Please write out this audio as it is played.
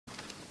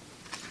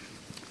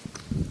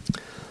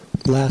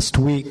Last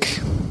week,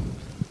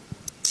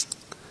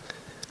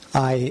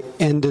 I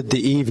ended the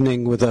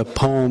evening with a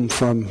poem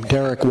from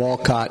Derek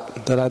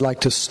Walcott that I'd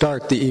like to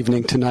start the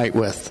evening tonight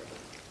with.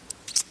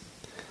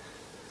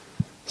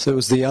 So it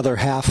was the other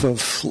half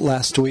of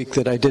last week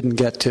that I didn't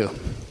get to.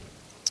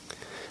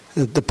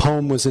 The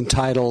poem was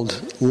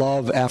entitled,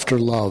 Love After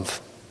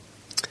Love.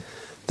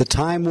 The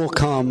time will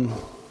come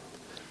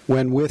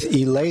when with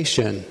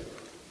elation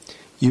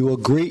you will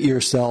greet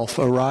yourself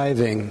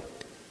arriving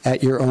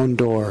at your own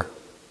door,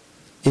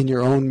 in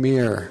your own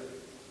mirror,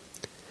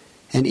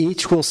 and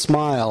each will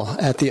smile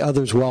at the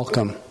other's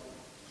welcome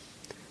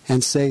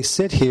and say,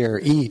 sit here,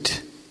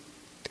 eat.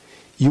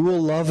 You will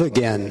love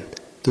again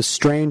the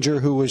stranger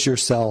who was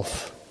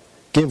yourself.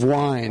 Give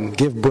wine,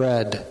 give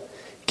bread,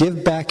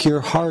 give back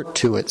your heart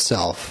to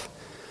itself,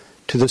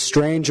 to the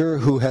stranger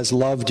who has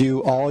loved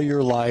you all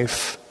your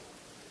life,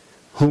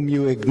 whom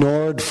you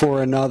ignored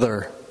for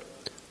another,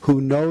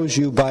 who knows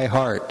you by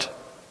heart.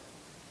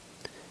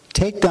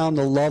 Take down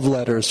the love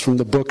letters from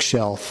the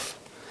bookshelf,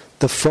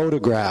 the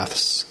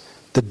photographs,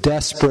 the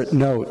desperate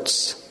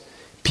notes.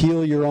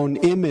 Peel your own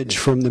image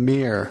from the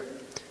mirror.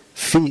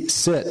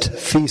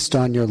 Feast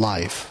on your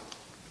life.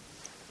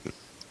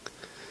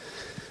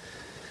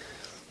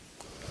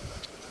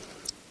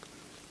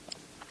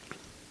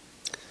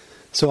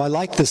 So I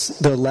like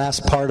the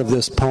last part of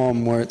this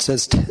poem where it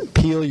says,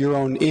 peel your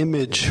own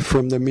image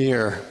from the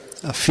mirror.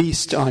 A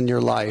feast on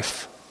your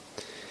life.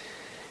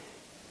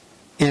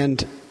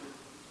 And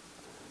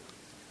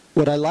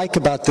what I like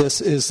about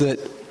this is that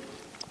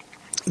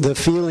the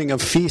feeling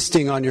of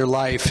feasting on your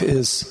life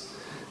is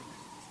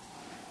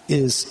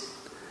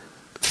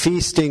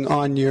feasting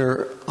on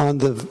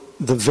the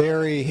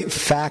very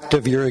fact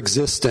of your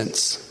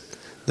existence,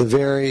 the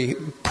very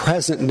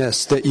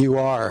presentness that you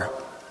are.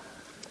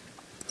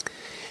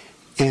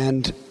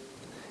 And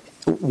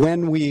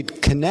when we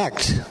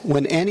connect,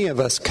 when any of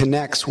us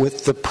connects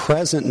with the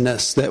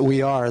presentness that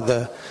we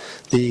are,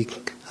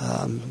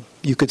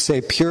 you could say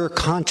pure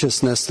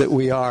consciousness that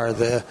we are,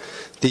 the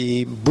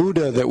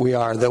Buddha that we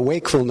are, the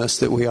wakefulness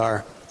that we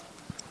are.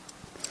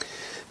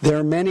 There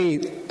are many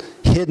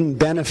hidden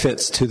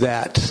benefits to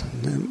that.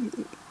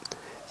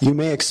 You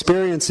may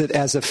experience it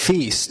as a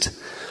feast,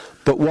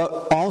 but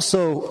what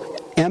also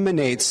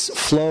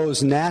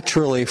flows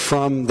naturally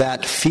from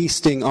that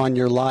feasting on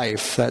your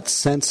life, that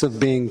sense of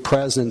being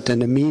present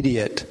and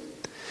immediate.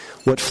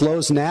 What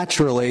flows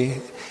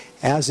naturally,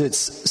 as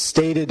it's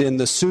stated in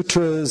the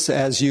sutras,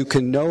 as you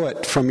can know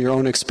it from your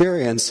own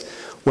experience,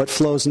 what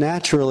flows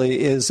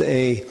naturally is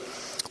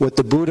what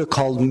the Buddha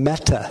called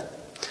Metta,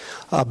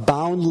 a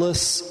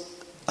boundless,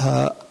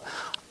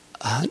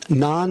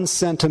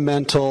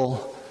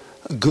 non-sentimental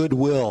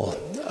goodwill,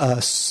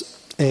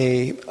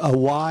 a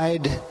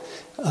wide,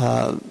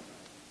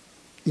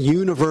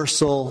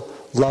 universal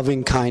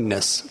loving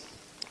kindness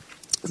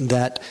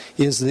that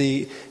is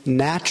the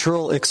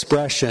natural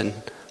expression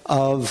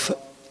of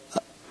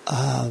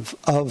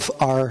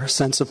our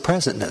sense of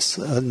presentness,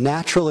 a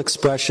natural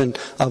expression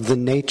of the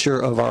nature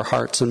of our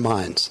hearts and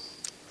minds.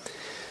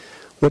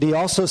 What he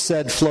also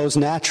said flows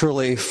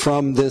naturally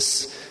from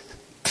this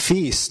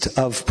feast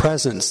of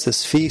presence,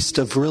 this feast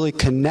of really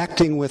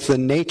connecting with the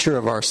nature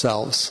of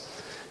ourselves,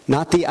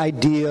 not the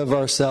idea of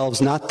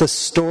ourselves, not the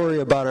story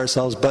about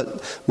ourselves,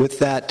 but with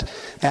that,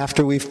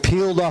 after we've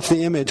peeled off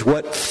the image,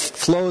 what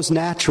flows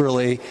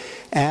naturally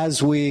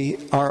as we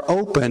are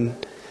open,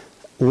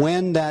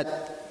 when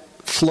that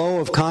flow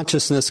of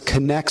consciousness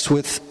connects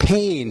with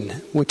pain,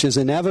 which is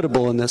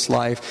inevitable in this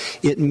life,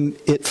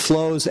 it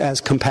flows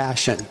as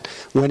compassion.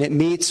 When it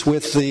meets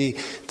with the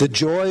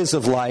joys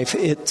of life,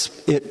 it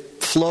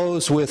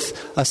flows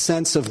with a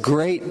sense of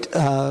great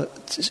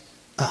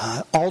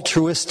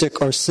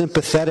altruistic or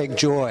sympathetic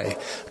joy,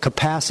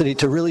 capacity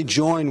to really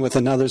join with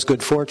another's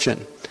good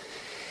fortune.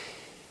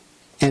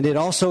 And it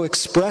also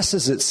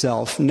expresses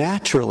itself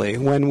naturally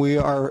when we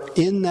are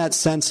in that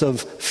sense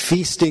of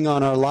feasting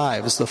on our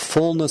lives, the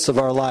fullness of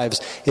our lives.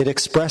 It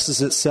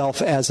expresses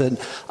itself as an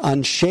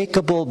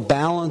unshakable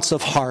balance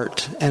of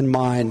heart and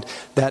mind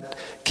that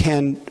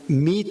can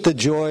meet the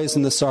joys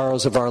and the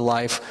sorrows of our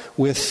life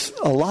with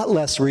a lot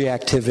less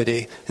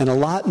reactivity and a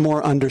lot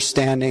more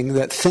understanding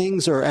that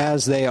things are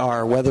as they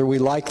are, whether we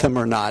like them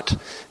or not.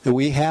 That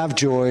we have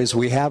joys,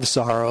 we have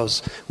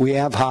sorrows, we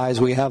have highs,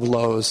 we have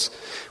lows.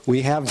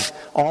 We have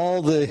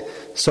all the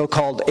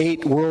so-called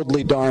 8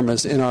 worldly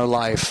dharmas in our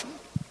life.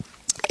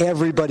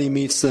 Everybody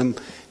meets them.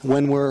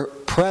 When we're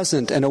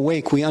present and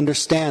awake, we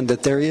understand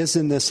that there is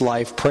in this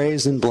life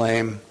praise and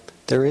blame.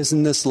 There is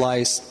in this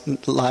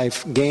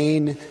life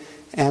gain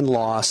and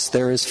loss.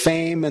 There is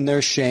fame and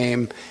there's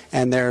shame,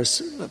 and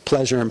there's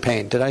pleasure and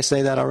pain. Did I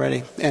say that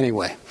already?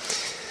 Anyway.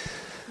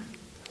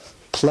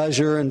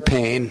 Pleasure and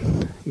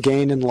pain,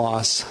 gain and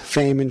loss,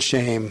 fame and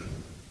shame,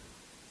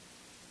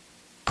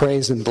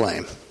 praise and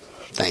blame.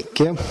 Thank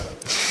you.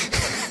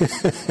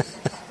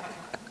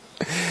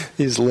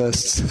 These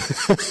lists.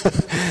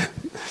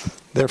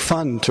 They're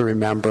fun to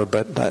remember,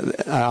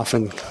 but I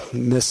often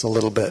miss a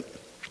little bit.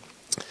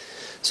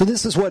 So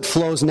this is what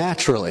flows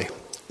naturally.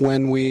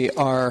 when we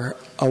are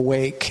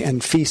awake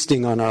and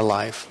feasting on our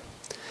life.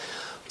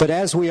 But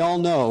as we all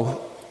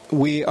know,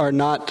 we are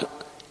not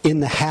in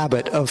the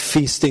habit of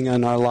feasting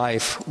on our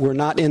life. We're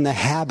not in the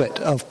habit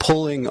of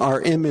pulling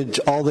our image,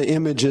 all the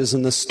images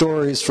and the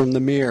stories from the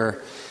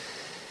mirror,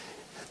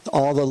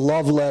 all the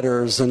love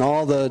letters and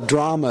all the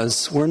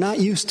dramas. We're not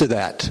used to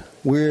that.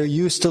 We're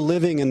used to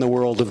living in the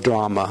world of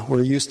drama.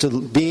 We're used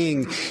to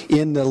being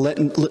in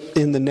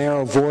the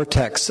narrow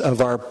vortex of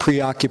our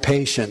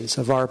preoccupations,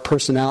 of our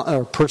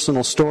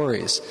personal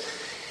stories.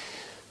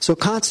 So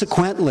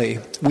consequently,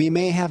 we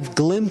may have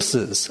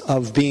glimpses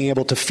of being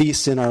able to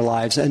feast in our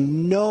lives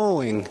and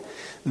knowing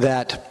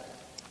that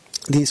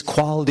these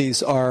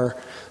qualities are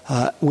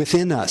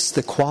within us,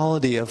 the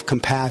quality of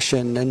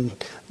compassion and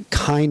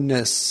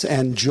kindness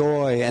and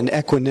joy and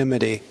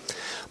equanimity.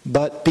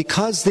 But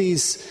because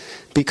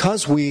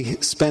we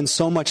spend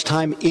so much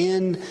time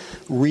in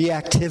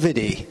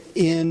reactivity,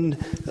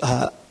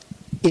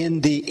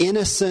 in the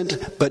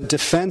innocent but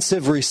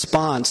defensive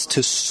response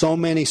to so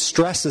many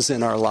stresses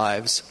in our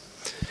lives,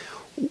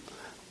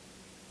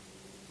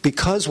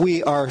 because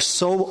we are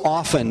so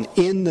often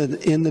in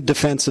the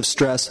defensive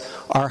stress,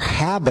 our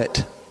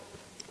habit,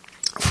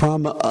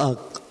 from a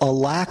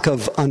lack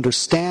of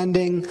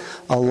understanding,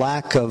 a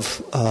lack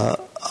of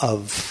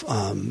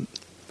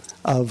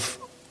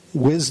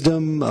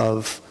wisdom,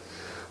 of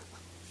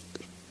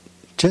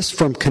just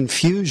from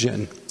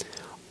confusion,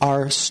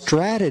 our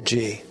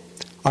strategy,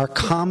 our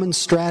common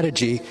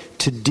strategy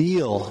to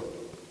deal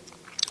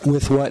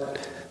with what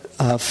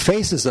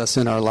faces us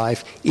in our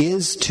life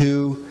is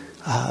to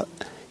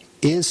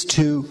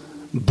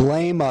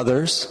blame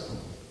others,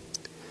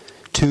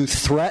 to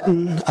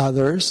threaten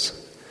others,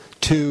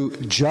 to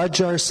judge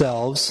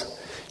ourselves,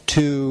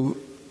 to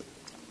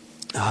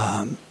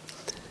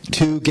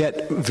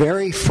get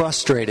very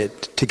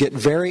frustrated, to get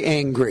very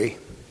angry.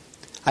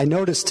 I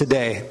noticed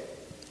today,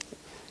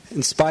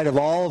 in spite of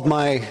all of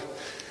my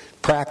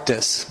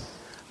practice,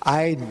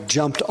 I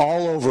jumped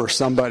all over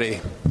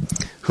somebody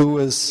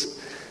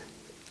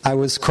I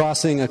was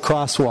crossing a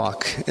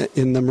crosswalk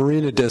in the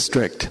Marina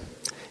District,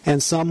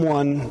 and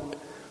someone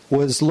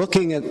was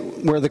looking at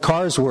where the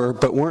cars were,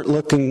 but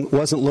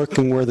wasn't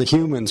looking where the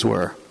humans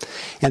were.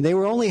 And they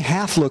were only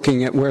half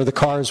looking at where the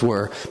cars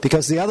were,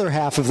 because the other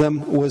half of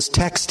them was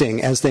texting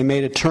as they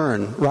made a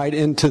turn right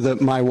into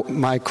my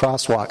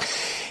crosswalk.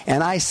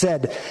 And I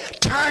said,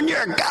 "Turn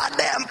your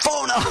goddamn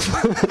phone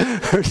off,"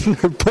 or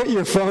 "Put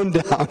your phone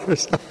down," or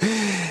something.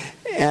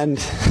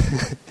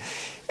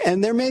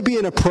 And there may be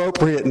an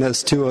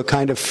appropriateness to a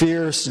kind of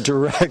fierce,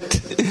 direct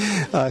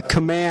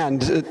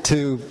command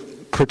to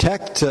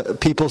protect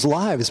people's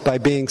lives by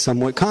being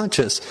somewhat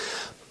conscious.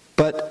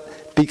 But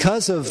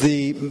because of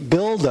the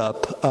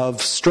buildup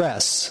of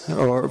stress,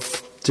 or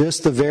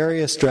just the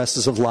various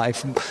stresses of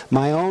life,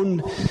 my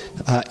own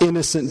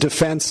innocent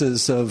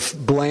defenses of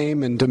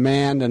blame and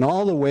demand, and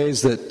all the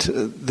ways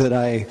that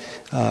I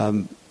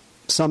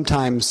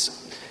sometimes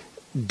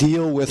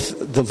deal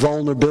with the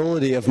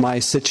vulnerability of my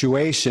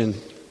situation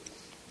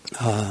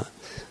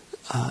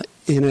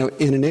in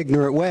an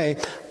ignorant way,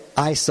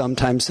 I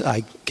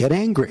get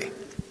angry.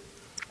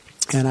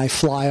 And I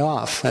fly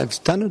off. I've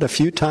done it a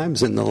few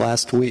times in the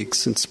last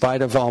weeks, in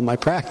spite of all my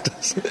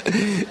practice.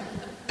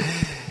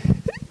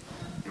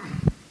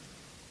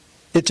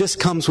 It just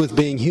comes with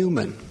being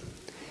human.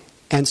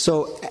 And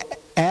so,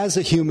 as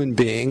a human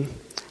being,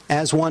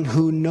 as one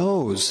who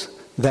knows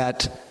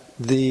that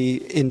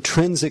the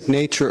intrinsic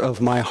nature of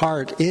my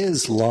heart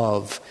is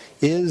love,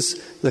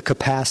 is the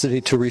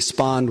capacity to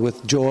respond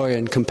with joy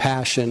and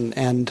compassion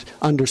and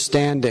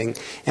understanding,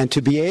 and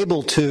to be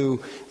able to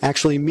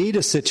actually meet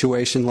a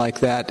situation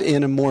like that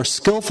in a more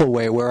skillful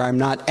way, where I'm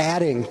not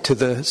adding to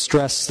the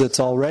stress that's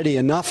already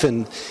enough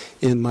in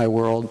my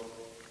world.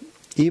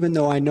 Even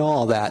though I know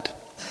all that,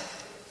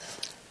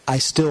 I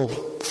still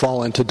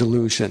fall into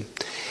delusion.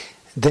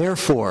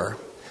 Therefore,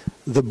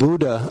 the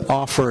Buddha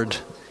offered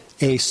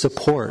a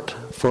support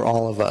for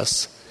all of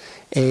us,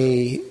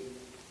 a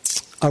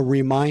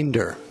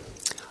reminder,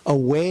 a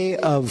way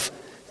of,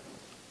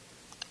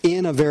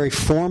 in a very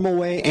formal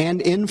way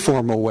and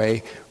informal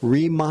way,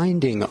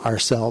 reminding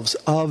ourselves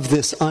of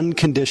this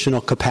unconditional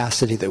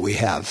capacity that we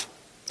have.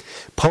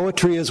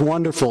 Poetry is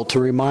wonderful to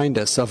remind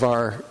us of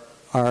our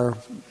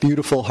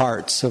beautiful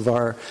hearts,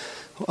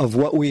 of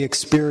what we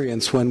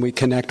experience when we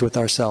connect with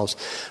ourselves.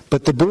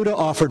 But the Buddha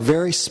offered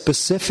very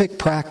specific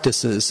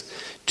practices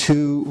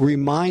to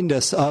remind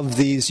us of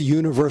these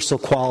universal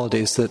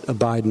qualities that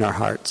abide in our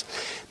hearts.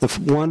 The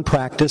one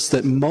practice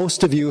that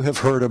most of you have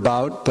heard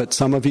about, but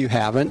some of you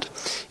haven't,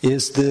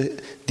 is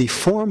the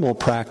formal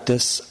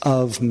practice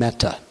of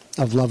metta,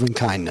 of loving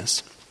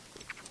kindness.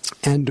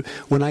 And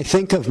when I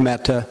think of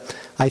metta,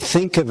 I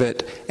think of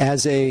it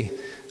as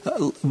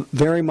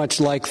very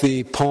much like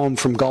the poem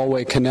from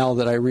Galway Canal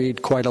that I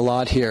read quite a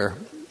lot here.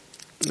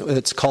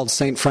 It's called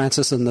St.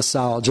 Francis and the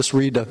Sow. I'll just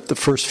read the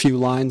first few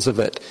lines of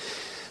it.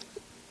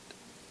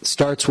 It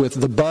starts with,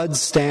 "The bud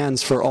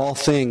stands for all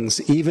things,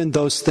 even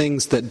those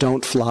things that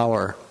don't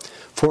flower.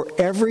 For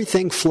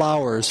everything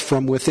flowers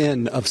from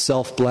within of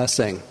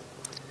self-blessing,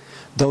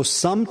 though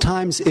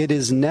sometimes it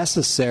is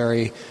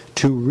necessary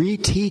to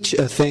reteach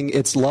a thing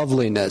its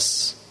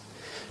loveliness,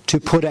 to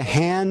put a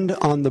hand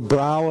on the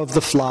brow of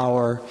the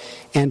flower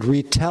and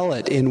retell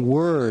it in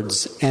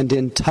words and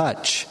in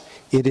touch,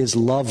 it is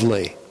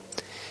lovely,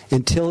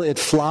 until it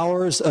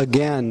flowers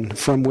again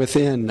from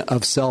within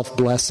of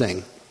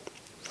self-blessing.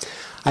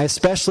 I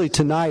especially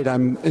tonight,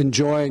 I'm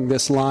enjoying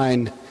this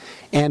line,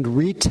 and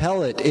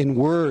retell it in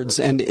words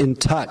and in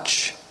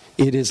touch,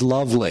 it is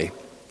lovely.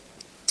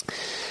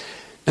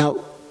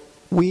 Now,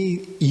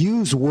 we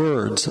use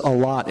words a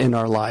lot in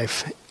our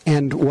life,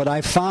 and what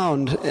I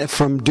found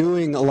from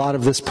doing a lot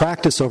of this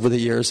practice over the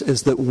years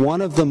is that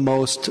one of the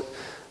most,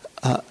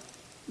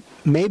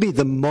 maybe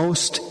the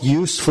most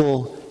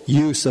useful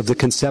use of the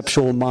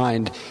conceptual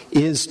mind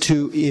is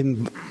to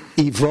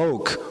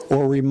evoke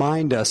or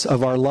remind us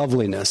of our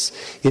loveliness,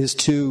 is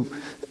to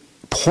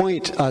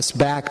point us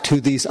back to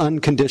these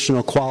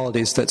unconditional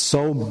qualities that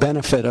so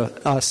benefit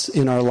us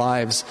in our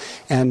lives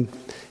and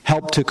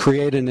help to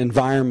create an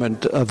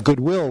environment of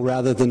goodwill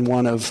rather than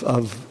one of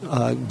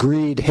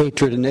greed,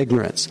 hatred, and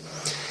ignorance.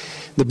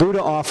 The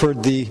Buddha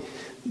offered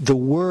the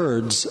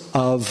words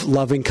of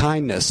loving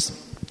kindness.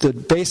 The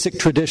basic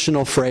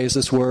traditional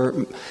phrases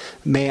were,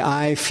 "May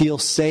I feel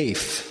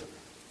safe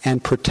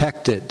and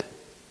protected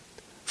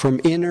from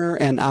inner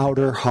and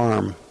outer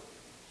harm."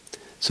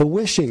 So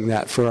wishing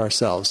that for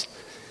ourselves.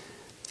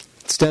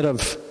 Instead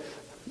of,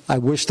 "I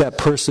wish that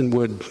person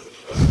would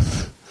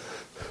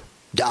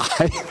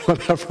die,"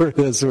 whatever it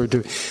is we're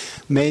doing.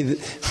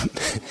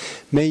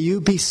 May you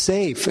be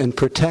safe and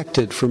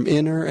protected from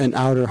inner and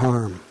outer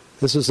harm.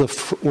 This is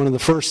one of the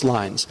first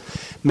lines.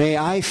 May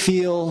I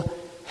feel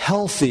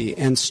healthy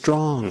and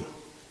strong,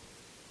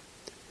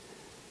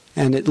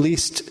 and at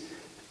least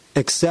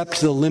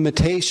accept the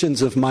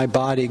limitations of my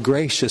body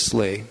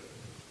graciously.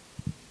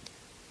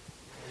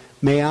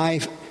 May I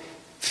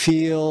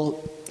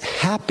feel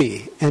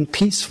happy and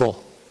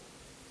peaceful.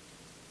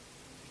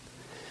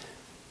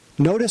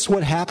 Notice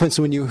what happens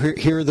when you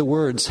hear the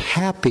words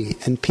happy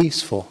and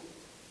peaceful.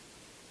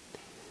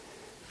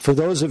 For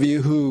those of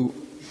you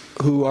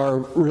who are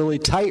really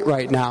tight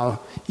right now,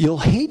 you'll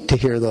hate to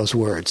hear those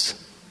words.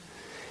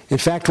 In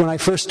fact, when I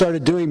first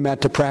started doing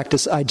metta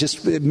practice,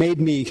 it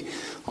made me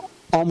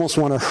almost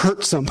want to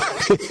hurt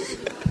somebody.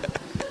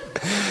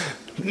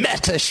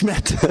 Metta,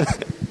 shmetta.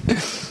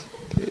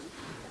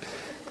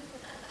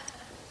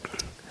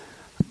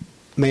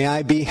 May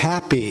I be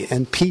happy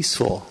and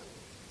peaceful.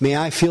 May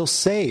I feel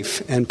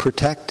safe and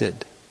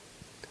protected.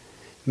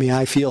 May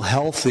I feel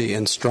healthy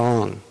and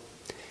strong.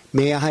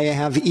 May I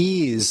have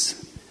ease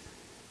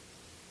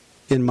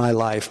in my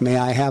life. May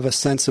I have a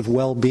sense of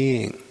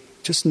well-being.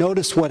 Just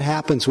notice what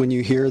happens when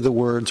you hear the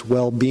words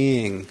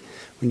well-being,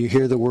 when you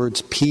hear the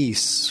words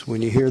peace,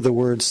 when you hear the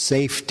words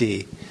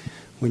safety,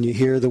 when you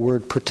hear the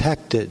word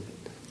protected.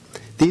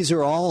 These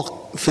are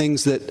all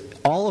things that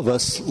all of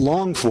us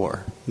long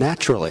for,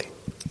 naturally.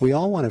 We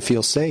all want to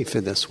feel safe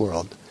in this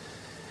world.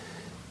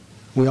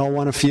 We all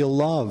want to feel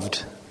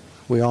loved.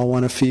 We all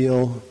want to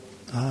feel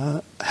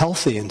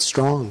healthy and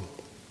strong.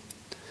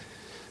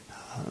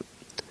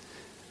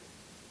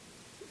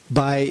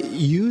 By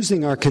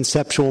using our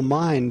conceptual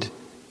mind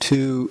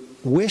to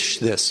wish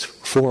this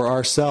for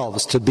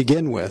ourselves to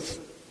begin with,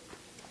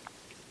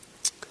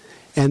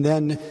 and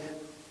then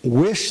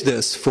wish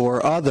this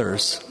for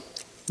others,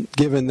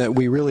 given that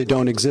we really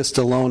don't exist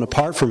alone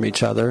apart from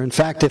each other. In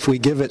fact, if we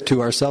give it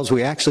to ourselves,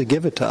 we actually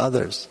give it to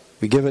others.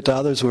 We give it to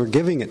others, we're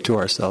giving it to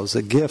ourselves.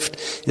 The gift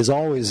is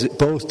always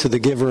both to the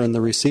giver and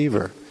the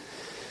receiver.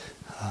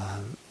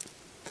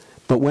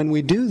 But when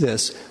we do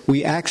this,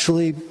 we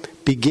actually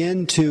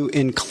begin to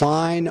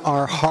incline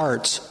our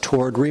hearts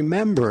toward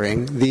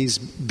remembering these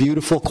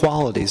beautiful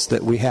qualities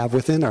that we have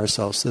within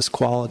ourselves, this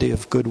quality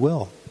of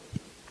goodwill.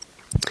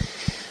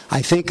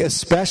 I think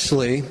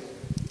especially,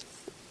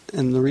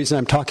 and the reason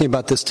I'm talking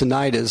about this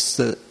tonight is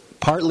that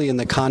partly in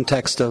the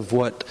context of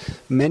what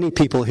many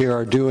people here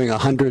are doing,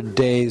 100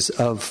 days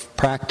of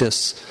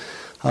practice,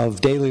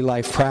 of daily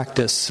life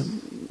practice,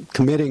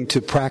 committing to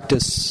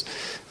practice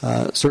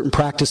certain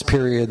practice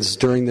periods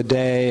during the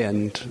day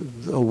and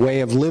a way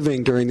of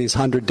living during these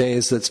 100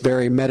 days that's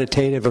very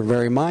meditative or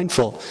very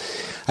mindful.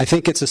 I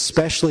think it's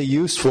especially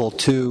useful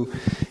to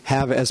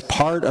have as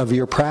part of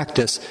your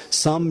practice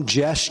some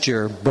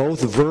gesture,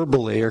 both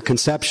verbally or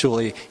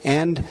conceptually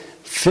and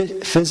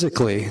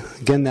physically.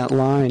 Again, that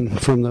line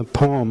from the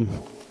poem.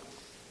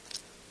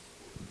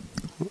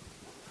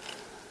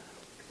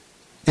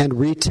 And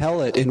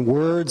retell it in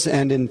words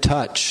and in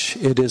touch.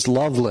 It is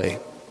lovely,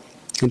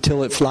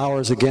 until it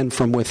flowers again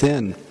from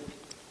within.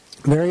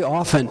 Very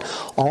often,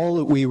 all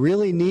that we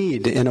really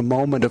need in a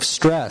moment of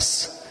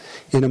stress,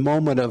 in a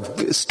moment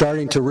of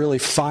starting to really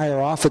fire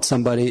off at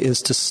somebody,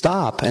 is to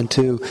stop and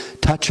to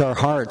touch our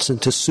hearts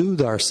and to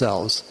soothe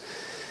ourselves.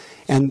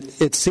 And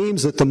it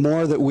seems that the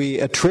more that we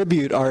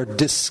attribute our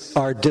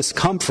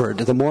discomfort,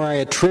 the more I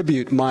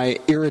attribute my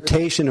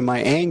irritation and my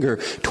anger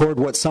toward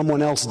what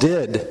someone else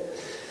did,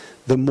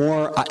 the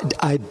more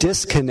I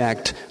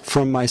disconnect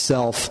from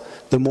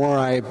myself, the more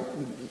I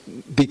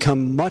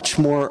become much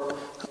more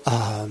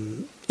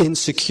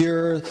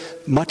insecure,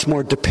 much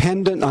more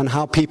dependent on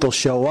how people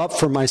show up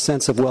for my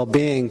sense of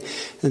well-being.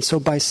 And so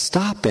by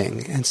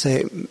stopping and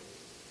say,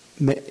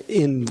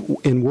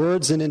 in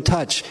words and in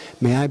touch,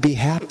 may I be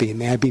happy,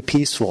 may I be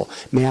peaceful,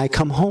 may I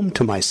come home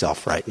to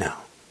myself right now.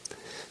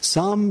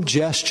 Some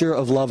gesture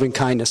of loving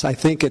kindness. I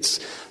think it's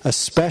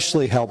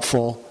especially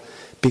helpful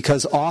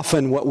because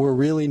often what we're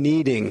really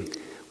needing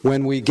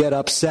when we get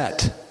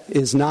upset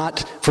is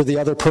not for the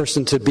other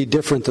person to be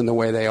different than the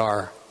way they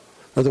are,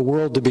 or the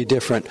world to be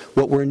different.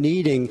 What we're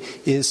needing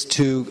is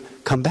to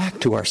come back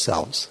to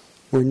ourselves.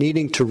 We're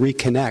needing to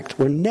reconnect.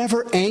 We're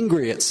never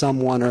angry at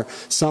someone or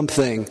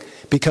something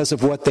because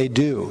of what they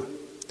do.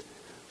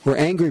 We're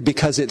angry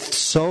because it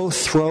so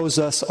throws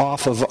us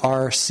off of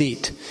our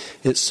seat.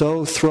 It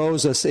so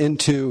throws us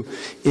into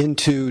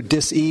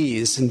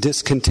dis-ease and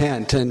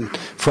discontent and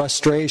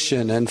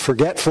frustration and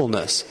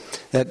forgetfulness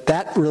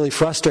that really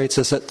frustrates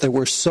us, that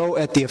we're so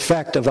at the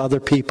effect of other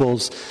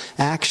people's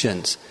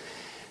actions.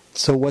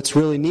 So what's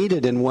really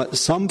needed in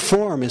some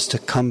form is to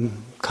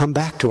come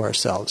back to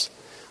ourselves.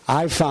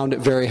 I've found it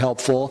very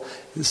helpful.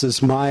 This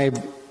is my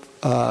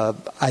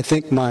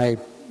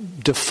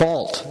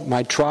default,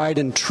 my tried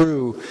and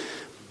true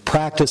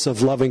practice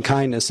of loving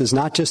kindness is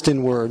not just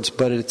in words,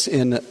 but it's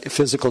in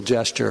physical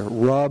gesture,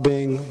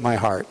 rubbing my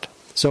heart.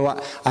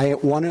 So I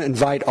want to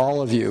invite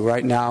all of you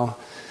right now.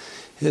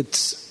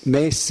 It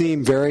may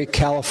seem very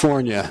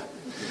California,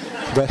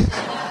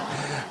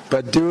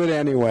 but do it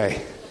anyway.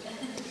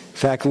 In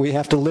fact, we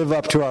have to live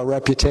up to our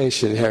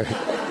reputation here.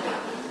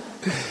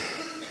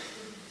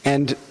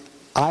 And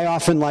I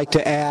often like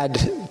to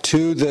add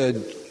to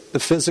the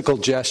physical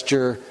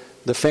gesture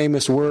the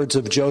famous words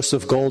of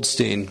Joseph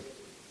Goldstein,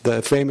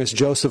 the famous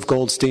Joseph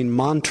Goldstein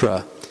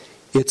mantra,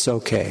 "It's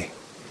okay.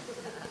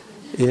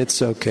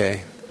 It's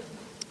okay.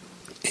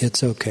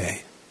 It's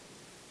okay."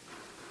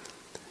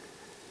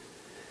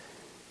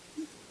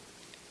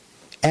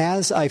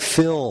 As I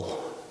fill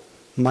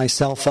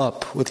myself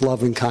up with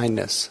loving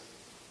kindness,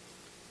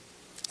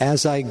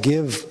 as I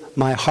give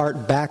my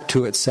heart back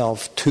to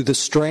itself, to the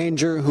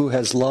stranger who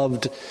has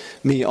loved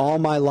me all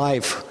my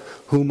life,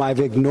 whom I've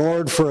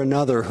ignored for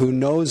another, who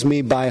knows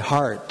me by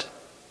heart,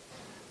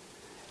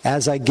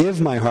 as I give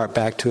my heart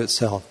back to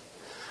itself,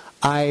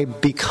 I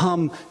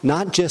become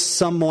not just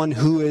someone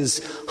who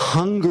is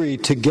hungry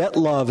to get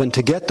love and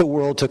to get the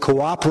world to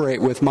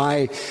cooperate with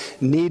my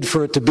need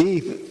for it to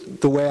be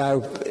the way I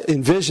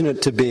envision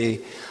it to be.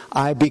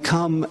 I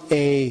become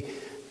a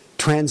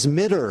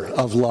transmitter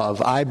of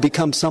love. I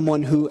become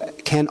someone who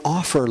can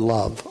offer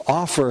love,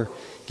 offer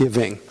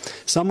giving.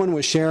 Someone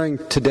was sharing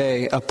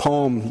today a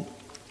poem,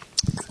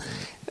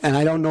 and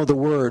I don't know the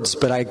words,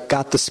 but I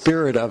got the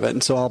spirit of it,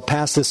 and so I'll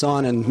pass this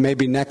on, and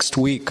maybe next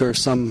week or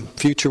some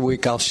future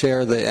week I'll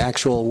share the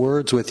actual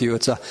words with you.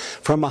 It's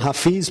from a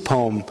Hafiz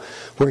poem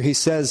where he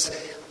says,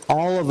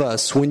 all of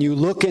us, when you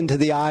look into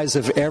the eyes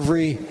of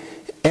every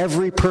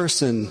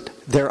person,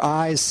 their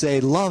eyes say,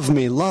 "Love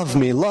me, love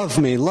me, love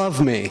me, love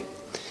me."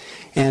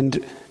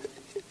 And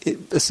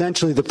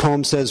essentially the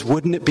poem says,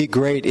 wouldn't it be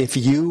great if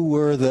you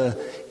were the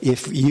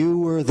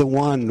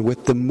one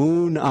with the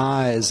moon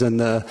eyes and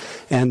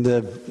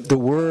the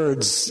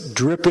words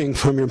dripping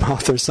from your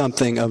mouth or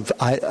something of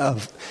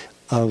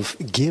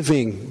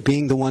giving,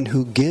 being the one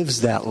who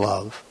gives that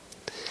love.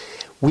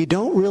 We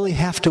don't really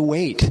have to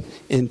wait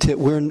until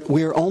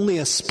we're only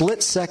a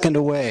split second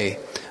away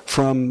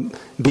from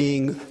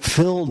being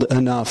filled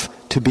enough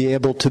to be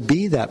able to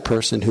be that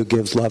person who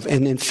gives love.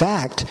 And in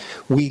fact,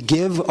 we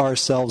give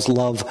ourselves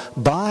love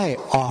by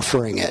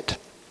offering it.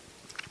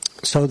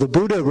 So the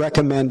Buddha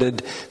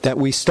recommended that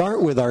we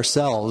start with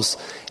ourselves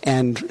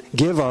and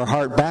give our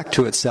heart back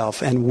to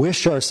itself and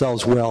wish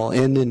ourselves well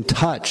and in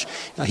touch.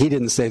 Now, he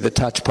didn't say the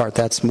touch part,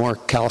 that's more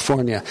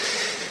California.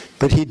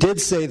 But he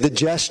did say the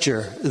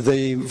gesture,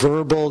 the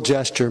verbal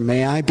gesture,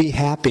 "May I be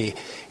happy."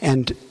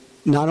 And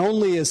not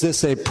only is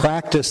this a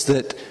practice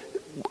that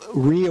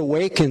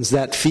reawakens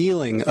that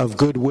feeling of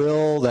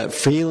goodwill, that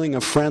feeling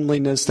of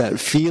friendliness, that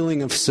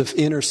feeling of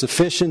inner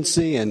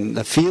sufficiency and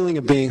the feeling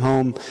of being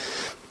home,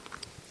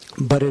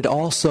 but it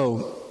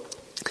also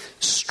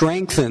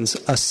strengthens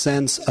a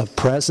sense of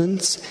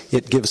presence.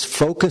 It gives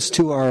focus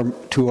to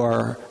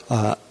our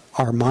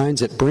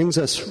minds. It brings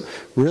us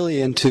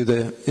really into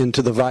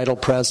the vital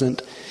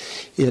present.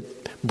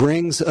 It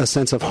brings a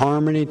sense of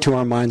harmony to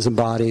our minds and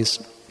bodies.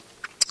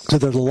 So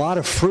there's a lot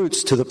of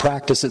fruits to the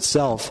practice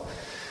itself,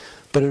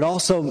 but it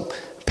also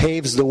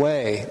paves the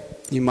way,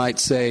 you might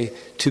say,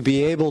 to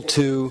be able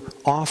to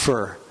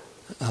offer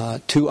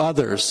to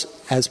others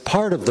as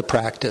part of the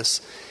practice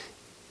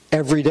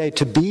every day,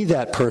 to be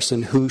that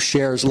person who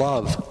shares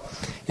love.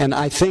 And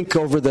I think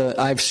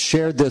I've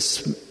shared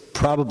this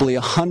probably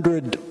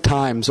 100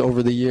 times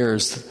over the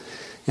years,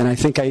 and I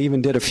think I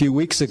even did a few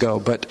weeks ago,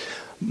 but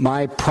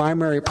my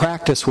primary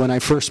practice when I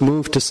first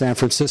moved to San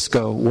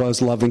Francisco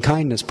was loving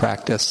kindness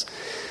practice,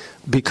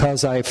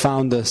 because I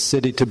found the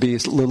city to be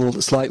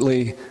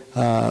slightly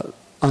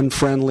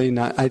unfriendly.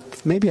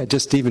 Maybe I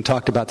just even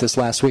talked about this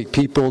last week.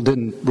 People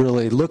didn't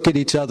really look at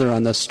each other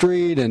on the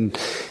street, and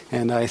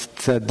I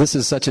said, this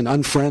is such an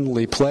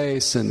unfriendly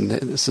place, and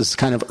this is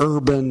kind of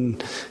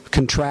urban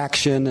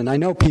contraction. And I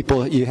know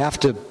people, you have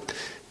to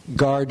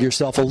guard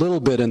yourself a little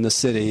bit in the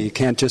city. You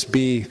can't just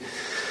be...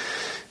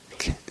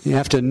 You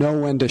have to know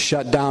when to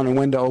shut down and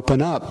when to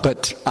open up.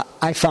 But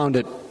I found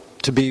it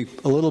to be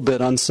a little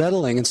bit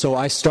unsettling, and so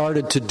I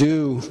started to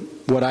do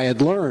what I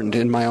had learned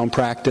in my own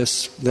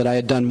practice that I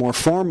had done more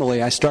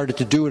formally. I started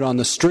to do it on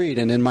the street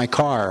and in my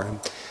car,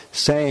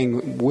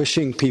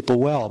 wishing people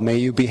well, may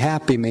you be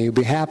happy,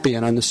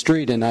 and on the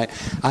street. And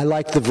I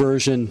like the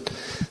version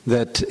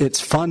that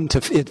it's fun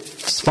to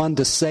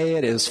say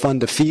it, it's fun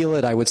to feel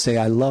it. I would say,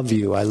 I love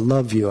you, I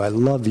love you, I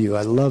love you,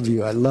 I love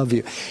you, I love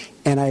you.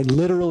 And I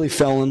literally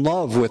fell in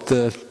love with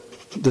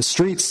the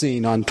street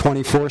scene on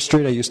 24th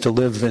Street. I used to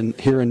live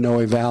here in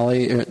Noe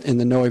Valley, in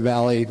the Noe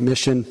Valley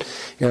Mission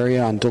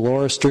area on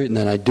Dolores Street, and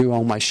then I do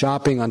all my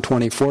shopping on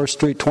 24th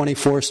Street.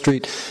 24th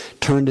Street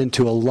turned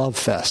into a love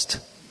fest.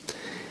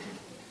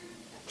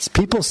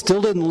 People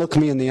still didn't look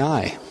me in the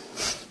eye,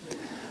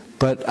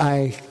 but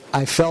I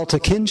felt a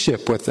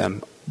kinship with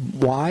them.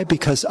 Why?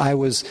 Because I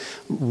was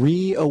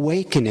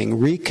reawakening,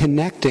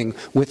 reconnecting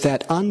with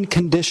that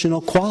unconditional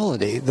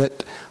quality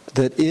that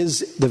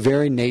is the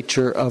very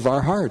nature of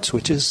our hearts,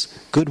 which is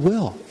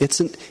goodwill.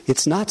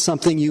 It's not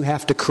something you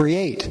have to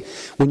create.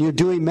 When you're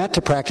doing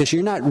metta practice,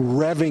 you're not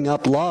revving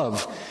up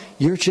love.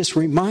 You're just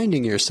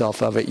reminding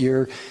yourself of it.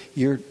 You're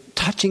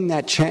touching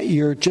that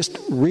you're just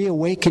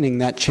reawakening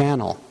that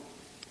channel.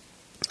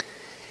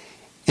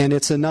 And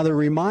it's another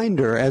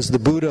reminder, as the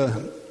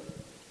Buddha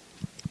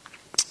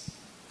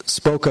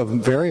spoke of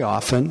very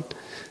often,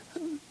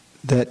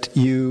 that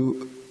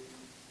you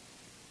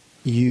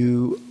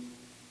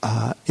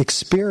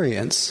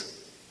experience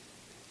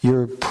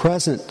your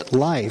present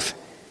life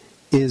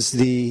is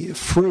the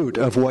fruit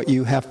of what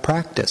you have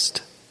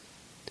practiced.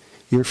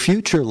 Your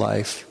future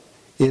life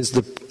is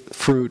the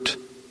fruit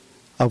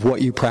of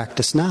what you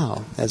practice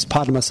now. As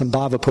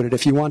Padmasambhava put it,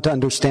 if you want to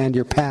understand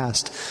your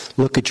past,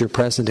 look at your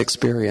present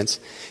experience.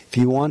 If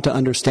you want to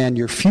understand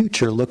your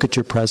future, look at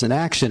your present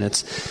action.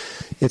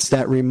 It's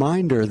that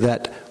reminder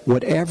that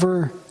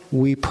whatever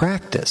we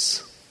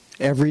practice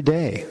every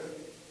day,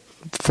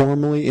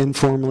 formally,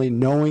 informally,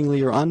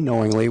 knowingly or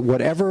unknowingly,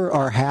 whatever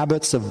our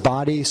habits of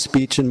body,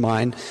 speech, and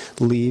mind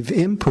leave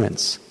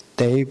imprints.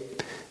 They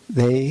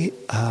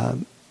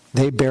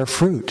bear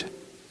fruit.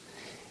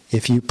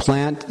 If you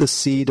plant the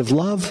seed of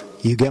love,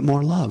 you get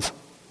more love.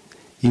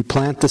 You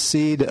plant the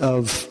seed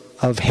of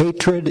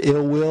hatred,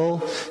 ill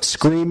will,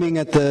 screaming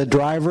at the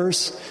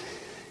drivers,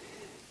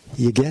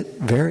 you get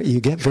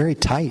very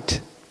tight.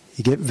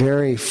 You get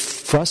very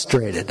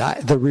frustrated.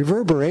 The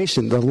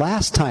reverberation, the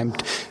last time,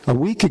 a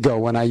week ago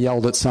when I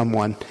yelled at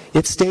someone,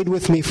 it stayed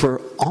with me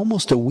for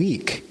almost a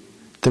week.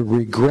 The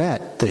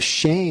regret, the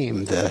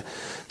shame, the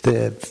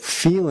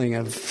feeling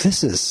of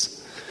this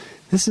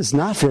is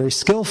not very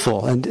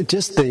skillful, and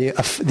just the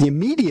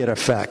immediate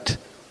effect.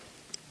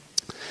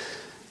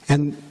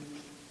 And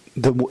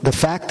the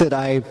fact that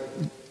I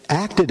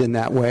acted in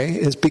that way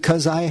is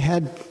because I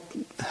had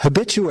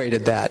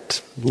habituated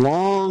that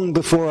long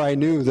before I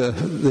knew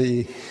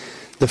the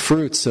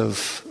fruits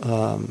of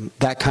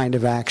that kind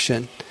of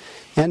action.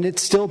 And it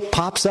still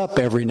pops up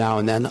every now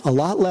and then, a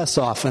lot less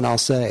often, I'll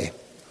say.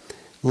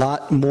 A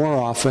lot more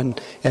often,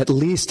 at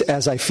least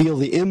as I feel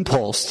the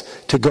impulse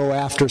to go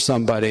after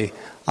somebody,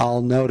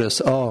 I'll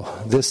notice,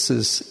 oh, this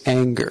is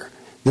anger,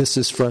 this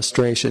is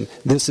frustration,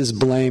 this is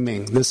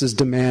blaming, this is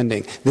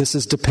demanding, this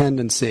is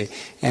dependency,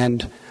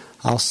 and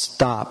I'll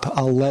stop.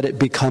 I'll let it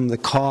become the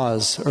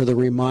cause or the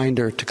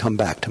reminder to come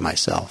back to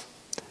myself,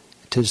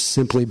 to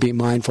simply be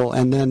mindful,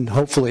 and then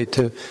hopefully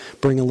to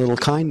bring a little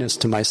kindness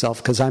to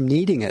myself, because I'm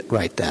needing it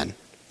right then.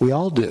 We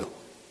all do.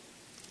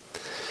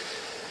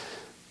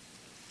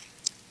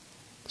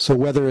 So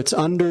whether it's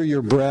under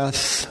your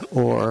breath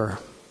or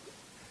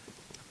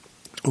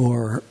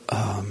in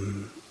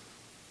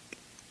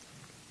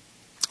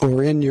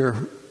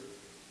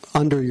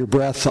under your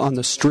breath on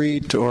the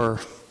street or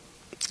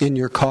in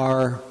your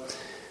car,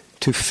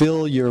 to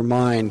fill your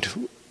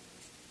mind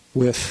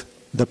with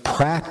the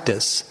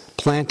practice,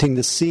 planting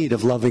the seed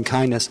of loving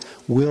kindness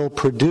will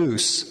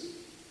produce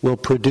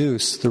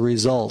the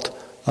result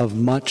of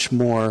much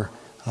more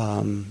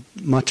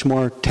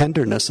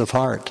tenderness of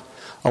heart,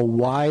 a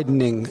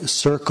widening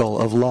circle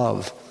of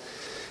love.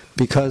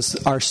 Because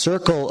our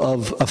circle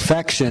of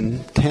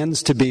affection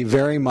tends to be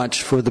very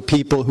much for the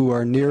people who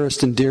are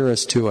nearest and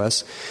dearest to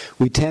us.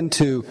 We tend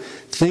to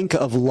think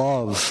of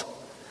love,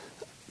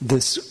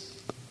 this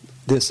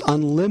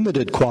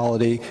unlimited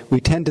quality,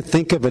 we tend to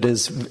think of it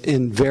as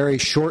in very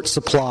short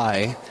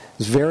supply,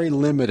 is very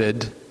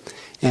limited,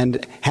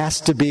 and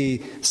has to be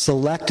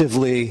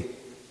selectively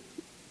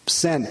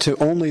sent to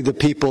only the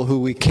people who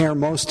we care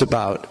most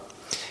about.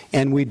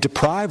 And we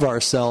deprive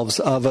ourselves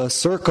of a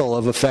circle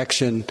of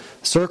affection,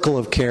 circle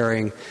of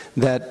caring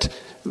that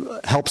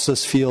helps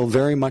us feel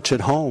very much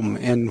at home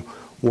in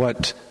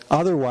what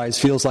otherwise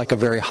feels like a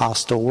very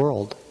hostile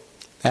world.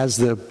 as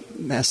the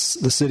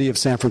city of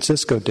San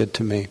Francisco did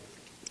to me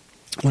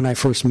when I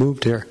first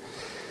moved here.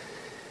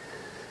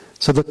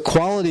 So the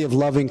quality of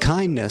loving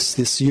kindness,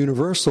 this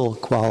universal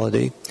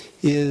quality,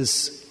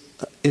 is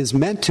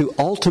meant to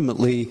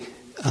ultimately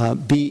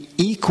be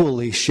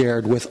equally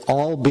shared with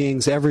all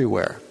beings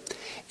everywhere.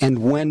 And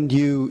when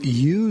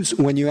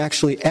you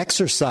actually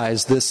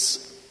exercise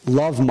this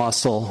love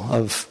muscle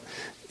of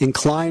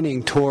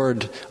inclining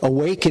toward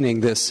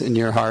awakening this in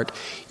your heart,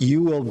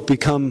 you will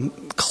become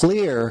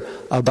clear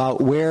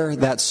about where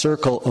that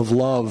circle of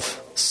love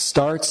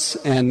starts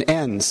and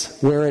ends,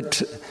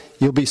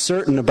 you'll be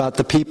certain about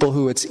the people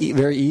who it's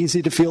very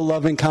easy to feel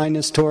loving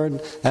kindness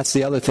toward. That's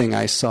the other thing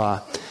I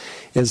saw,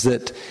 is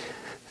that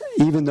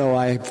even though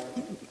I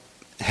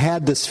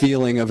had this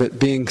feeling of it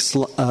being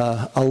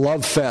a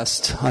love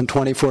fest on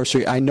 24th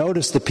Street, I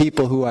noticed the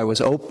people who I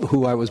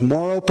was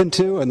more open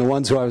to and the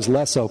ones who I was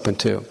less open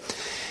to.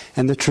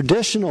 And the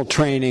traditional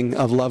training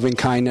of loving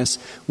kindness,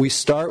 we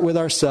start with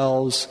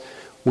ourselves.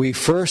 We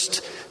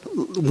first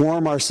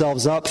warm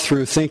ourselves up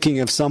through thinking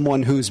of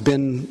someone who's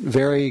been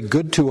very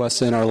good to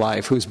us in our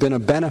life, who's been a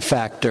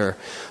benefactor,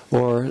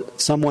 or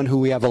someone who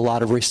we have a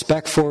lot of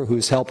respect for,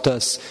 who's helped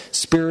us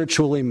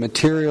spiritually,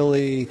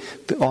 materially,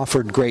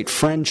 offered great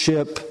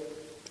friendship.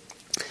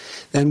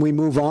 Then we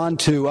move on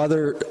to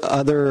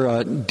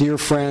other dear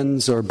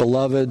friends or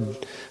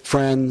beloved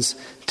friends,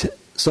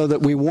 so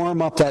that we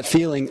warm up that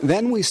feeling.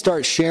 Then we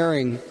start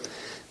sharing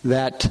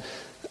that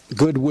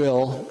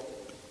goodwill.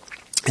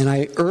 And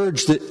I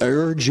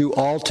urge you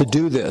all to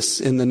do this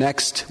in the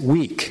next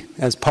week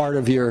as part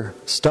of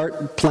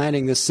start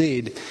planting the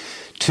seed,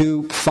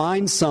 to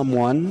find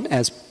someone,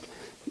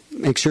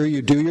 make sure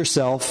you do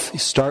yourself,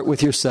 start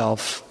with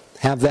yourself,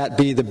 have that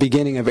be the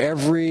beginning of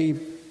every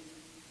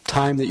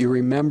time that you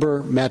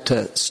remember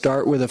Metta.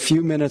 Start with a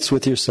few minutes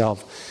with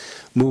yourself.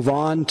 Move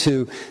on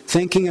to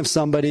thinking of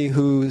somebody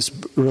who's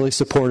really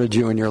supported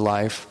you in your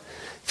life.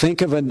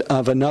 Think of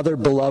another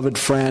beloved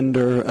friend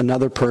or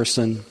another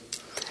person.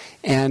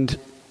 And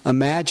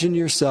imagine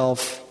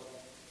yourself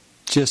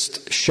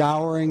just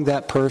showering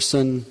that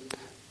person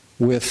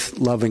with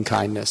loving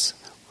kindness.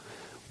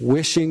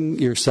 Wishing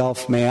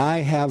yourself,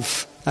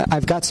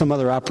 I've got some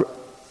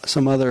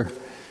other,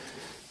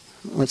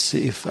 let's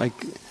see if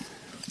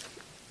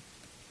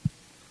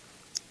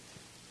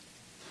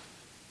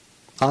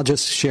I'll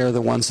just share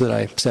the ones that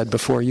I said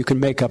before. You can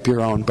make up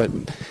your own, but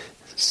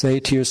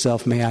say to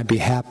yourself, may I be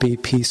happy,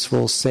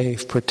 peaceful,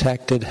 safe,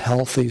 protected,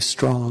 healthy,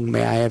 strong.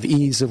 May I have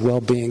ease of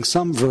well-being,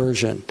 some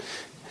version.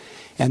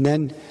 And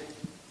then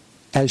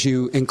as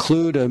you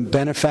include a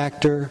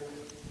benefactor,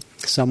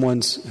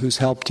 someone who's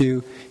helped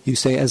you, you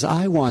say, as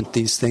I want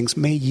these things,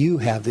 may you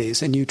have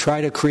these. And you try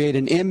to create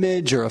an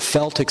image or a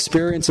felt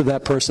experience of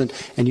that person,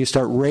 and you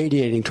start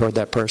radiating toward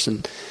that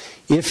person.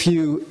 If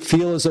you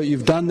feel as though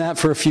you've done that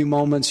for a few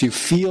moments, you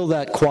feel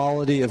that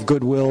quality of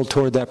goodwill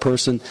toward that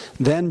person,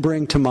 then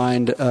bring to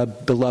mind a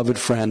beloved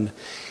friend.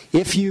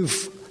 If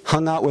you've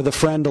hung out with a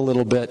friend a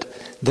little bit,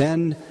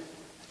 then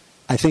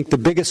I think the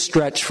biggest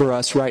stretch for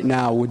us right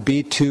now would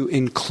be to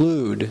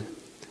include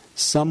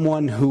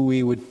someone who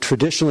we would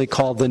traditionally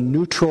call the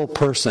neutral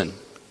person.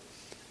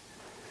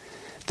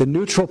 The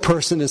neutral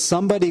person is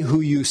somebody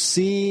who you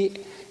see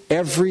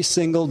every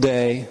single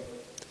day,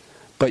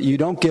 but you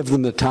don't give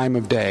them the time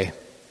of day.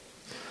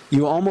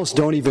 You almost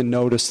don't even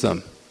notice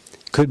them.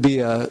 Could be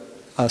a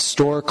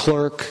store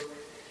clerk,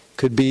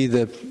 could be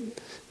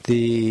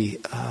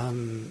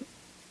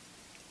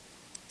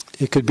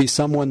it could be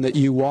someone that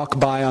you walk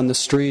by on the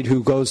street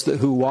who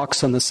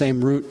walks on the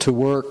same route to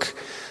work,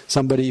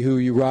 somebody who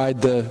you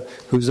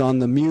who's on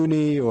the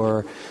Muni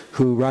or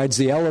who rides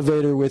the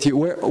elevator with you,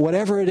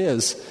 whatever it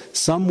is,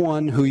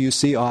 someone who you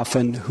see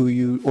often who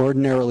you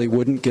ordinarily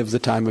wouldn't give the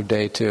time of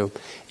day to.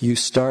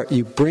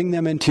 You bring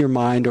them into your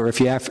mind, or if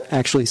you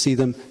actually see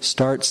them,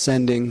 start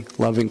sending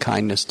loving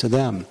kindness to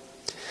them.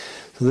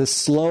 So this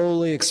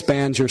slowly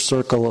expands your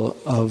circle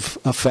of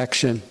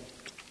affection.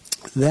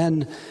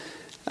 Then,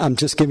 I'm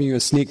just giving you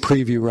a sneak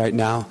preview right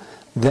now,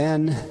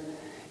 then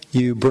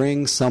you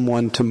bring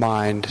someone to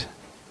mind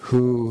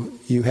who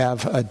you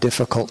have a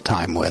difficult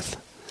time with.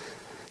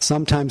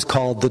 Sometimes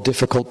called the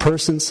difficult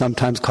person,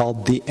 sometimes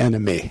called the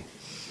enemy.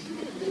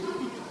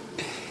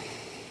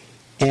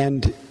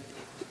 And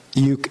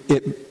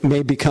it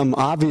may become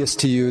obvious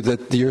to you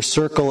that your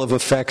circle of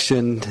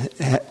affection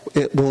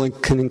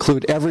can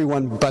include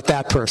everyone but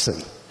that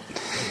person.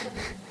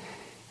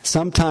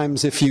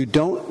 Sometimes if you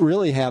don't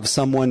really have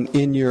someone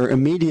in your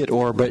immediate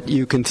orbit,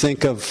 you can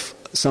think of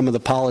some of the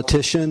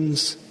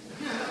politicians,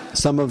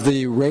 some of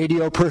the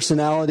radio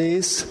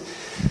personalities,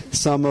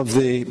 some of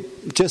the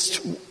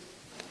just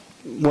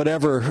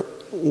whatever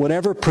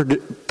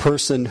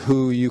person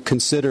who you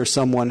consider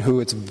someone who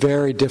it's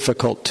very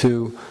difficult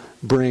to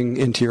bring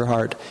into your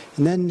heart.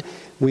 And then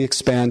we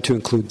expand to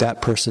include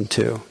that person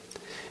too.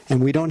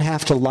 And we don't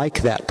have to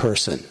like that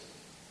person.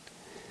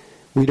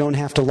 We don't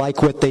have to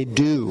like what they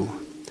do.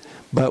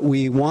 But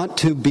we want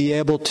to be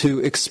able to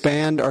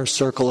expand our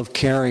circle of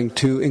caring,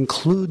 to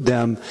include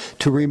them,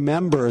 to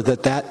remember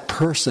that that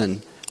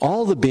person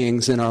All the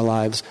beings in our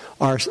lives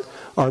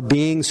are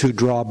beings who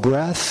draw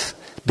breath,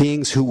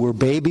 beings who were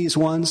babies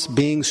once,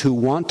 beings who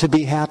want to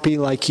be happy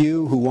like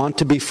you, who want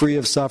to be free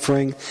of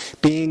suffering,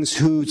 beings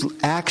whose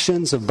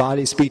actions of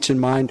body, speech,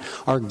 and mind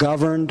are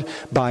governed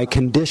by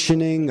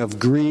conditioning of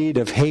greed,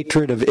 of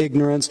hatred, of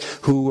ignorance,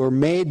 who were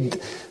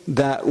made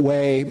that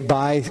way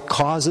by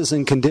causes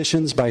and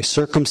conditions, by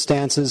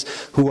circumstances,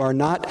 who are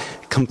not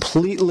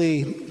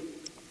completely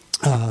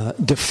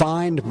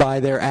defined by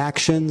their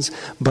actions,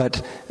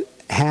 but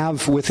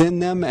have within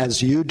them,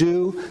 as you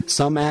do,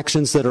 some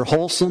actions that are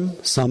wholesome,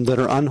 some that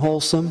are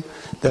unwholesome,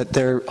 that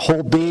their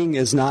whole being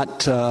is not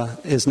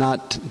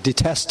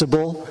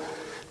detestable,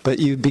 but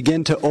you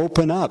begin to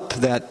open up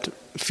that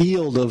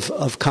field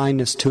of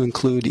kindness to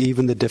include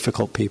even the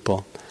difficult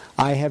people.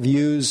 I have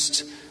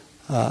used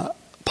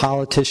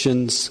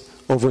politicians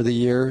over the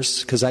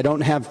years, because I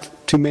don't have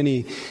too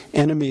many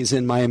enemies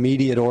in my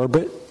immediate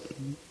orbit,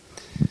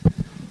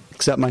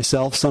 except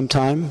myself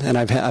sometime, and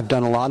I've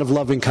done a lot of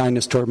loving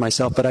kindness toward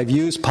myself, but I've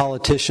used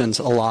politicians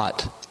a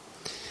lot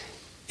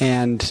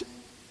and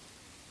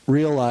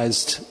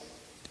realized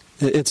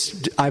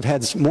I've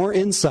had more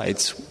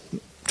insights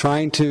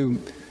trying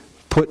to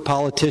put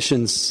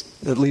politicians,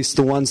 at least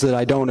the ones that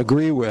I don't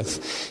agree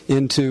with,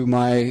 into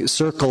my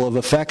circle of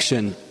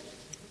affection.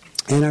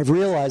 And I've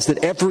realized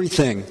that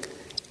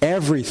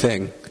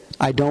everything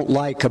I don't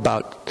like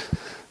about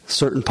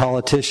certain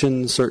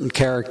politicians, certain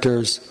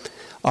characters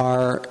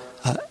are,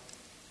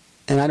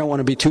 and I don't want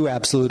to be too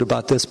absolute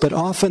about this, but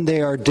often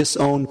they are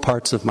disowned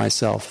parts of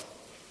myself.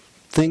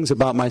 Things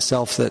about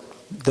myself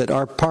that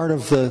are part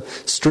of the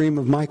stream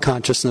of my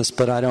consciousness,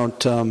 but I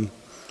don't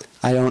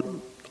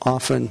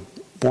often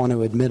want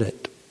to admit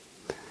it.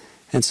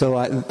 And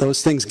so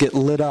those things get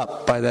lit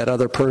up by that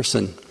other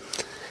person.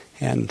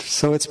 And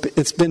so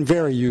it's been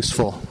very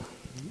useful.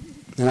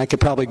 And I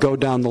could probably go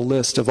down the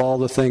list of all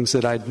the things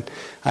that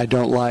I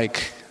don't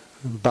like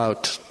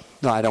about.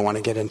 No, I don't want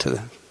to get into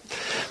the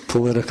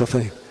political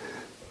thing.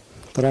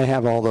 But I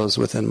have all those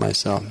within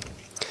myself.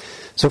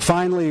 So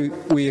finally,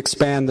 we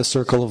expand the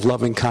circle of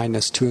loving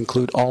kindness to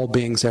include all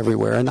beings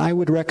everywhere. And I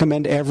would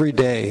recommend every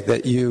day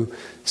that you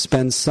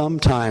spend some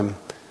time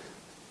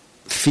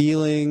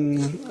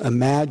feeling,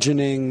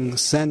 imagining,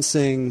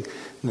 sensing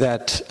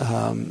that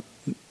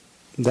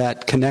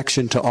that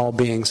connection to all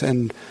beings,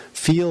 and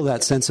feel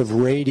that sense of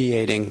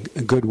radiating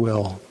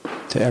goodwill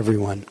to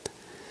everyone.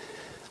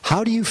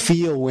 How do you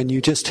feel when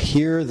you just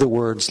hear the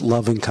words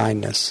loving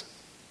kindness?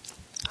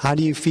 How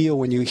do you feel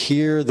when you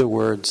hear the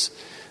words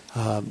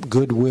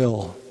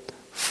goodwill,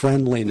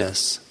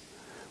 friendliness,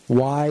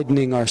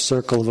 widening our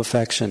circle of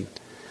affection?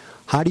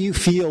 How do you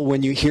feel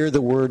when you hear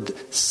the word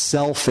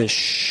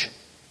selfish,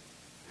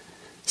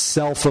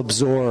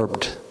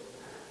 self-absorbed,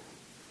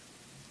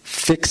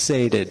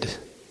 fixated,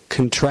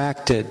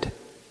 contracted,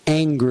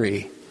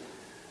 angry?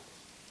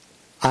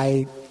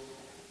 I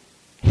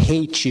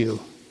hate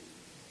you.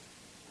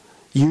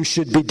 You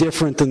should be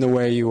different than the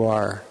way you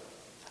are.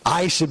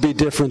 I should be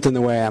different than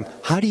the way I am.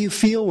 How do you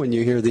feel when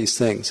you hear these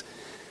things?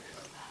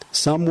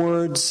 Some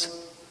words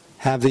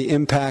have the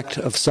impact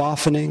of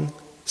softening,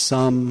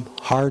 some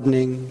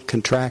hardening,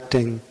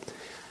 contracting.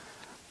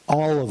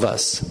 All of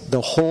us,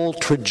 the whole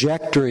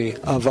trajectory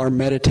of our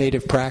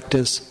meditative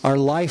practice, our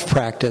life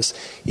practice,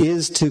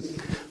 is to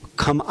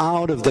come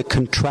out of the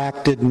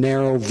contracted,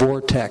 narrow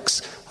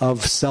vortex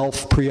of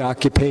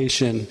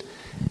self-preoccupation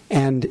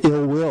and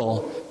ill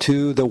will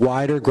to the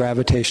wider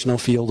gravitational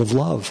field of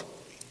love.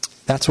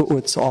 That's what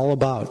it's all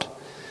about.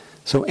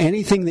 So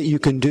anything that you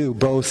can do,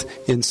 both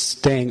in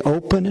staying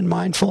open and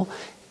mindful,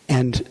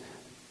 and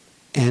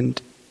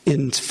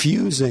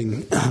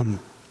infusing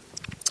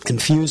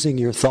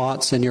your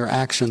thoughts and your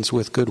actions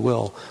with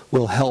goodwill,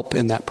 will help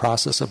in that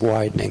process of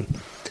widening.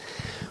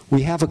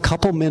 We have a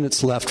couple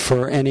minutes left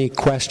for any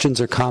questions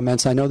or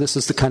comments. I know this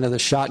is the kind of the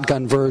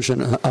shotgun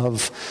version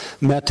of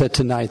Metta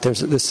tonight.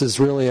 This is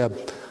really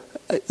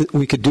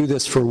we could do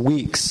this for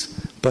weeks,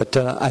 but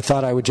I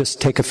thought I would just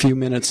take a few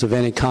minutes of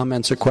any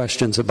comments or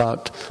questions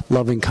about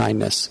loving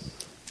kindness.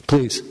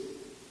 Please. Could you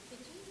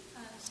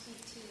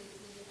speak to the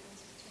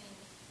difference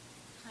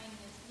between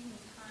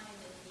being kind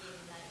and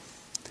being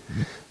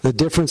nice? The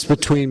difference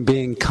between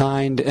being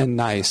kind and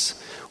nice.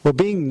 Well,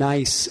 being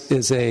nice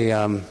is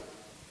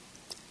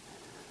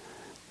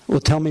well,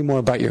 tell me more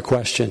about your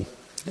question.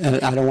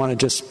 And I don't want to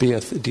just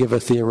give a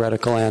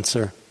theoretical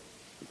answer.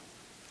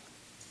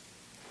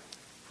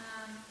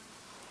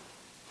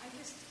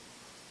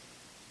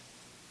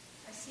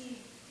 I see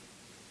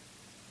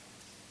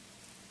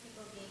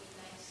people being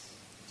nice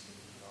to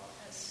people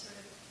as sort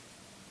of,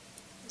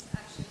 as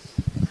actually sort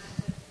of an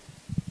act of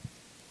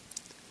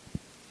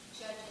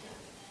judging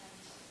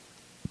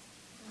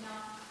and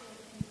not,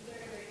 and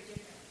very, very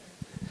different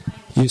from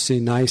kindness. You see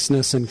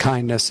niceness and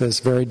kindness as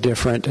very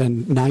different,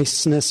 and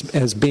niceness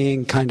as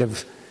being kind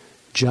of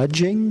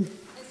judging?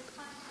 It's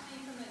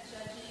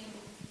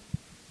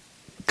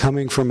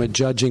Coming from a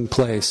judging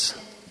place.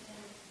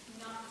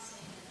 and not the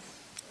same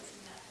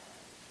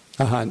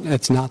as metta.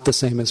 It's not the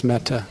same as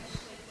metta.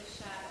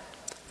 It's like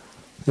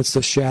the shadow. It's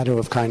the shadow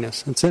of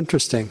kindness. It's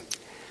interesting.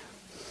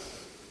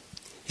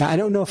 Yeah, I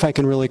don't know if I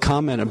can really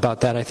comment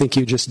about that. I think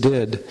you just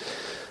did.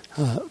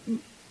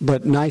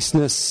 But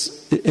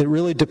niceness, it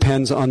really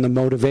depends on the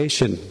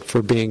motivation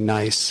for being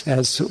nice.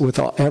 As with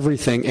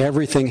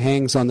everything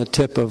hangs on the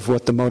tip of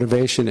what the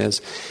motivation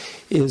is.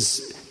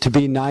 Is to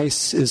be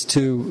nice is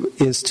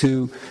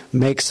to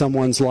make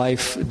someone's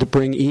life, to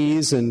bring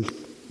ease and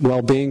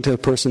well-being to a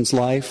person's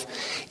life.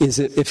 Is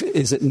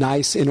it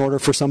nice in order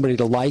for somebody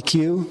to like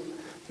you,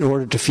 in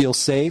order to feel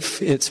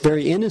safe? It's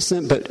very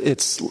innocent, but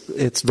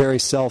it's very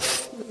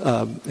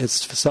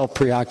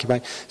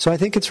self-preoccupied. So I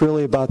think it's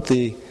really about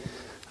the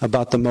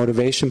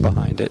motivation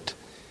behind it.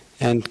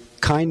 And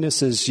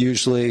kindness is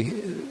usually,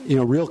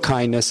 real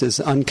kindness is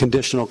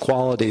unconditional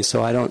quality.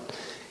 So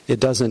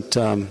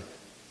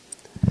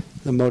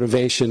the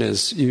motivation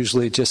is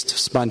usually just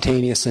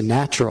spontaneous and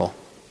natural.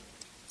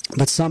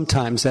 But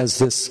sometimes,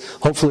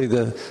 hopefully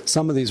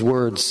some of these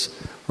words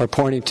are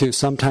pointing to,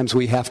 sometimes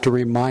we have to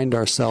remind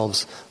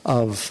ourselves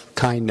of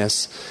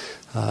kindness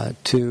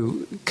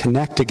to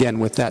connect again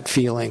with that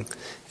feeling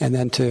and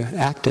then to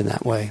act in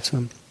that way.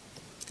 So,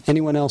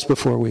 anyone else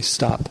before we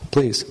stop,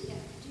 please? Yeah.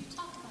 Do you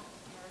talk about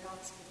the paradox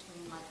between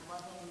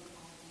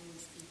loving all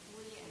beings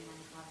equally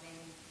and then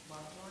having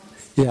loved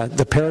ones? Yeah,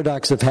 the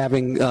paradox of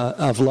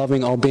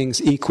loving all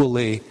beings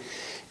equally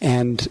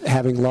and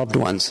having loved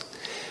ones.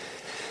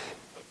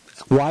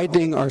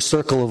 Widening our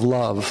circle of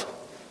love,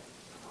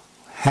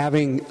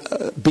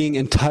 being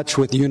in touch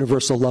with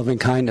universal loving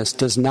kindness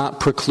does not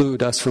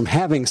preclude us from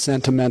having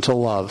sentimental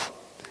love,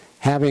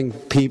 having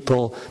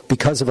people,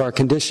 because of our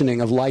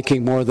conditioning of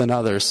liking more than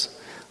others,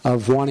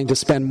 of wanting to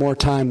spend more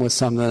time with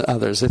some than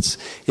others.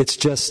 It's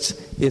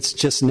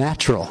just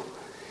natural,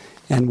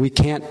 and we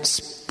can't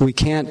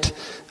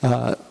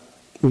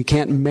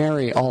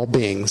marry all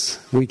beings.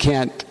 We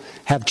can't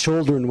have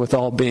children with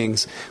all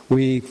beings.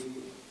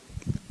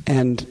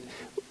 And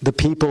the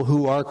people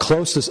who are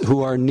closest,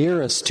 who are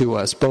nearest to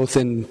us, both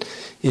in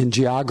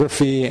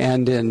geography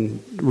and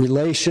in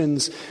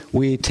relations,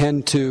 we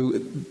tend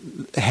to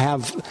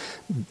have,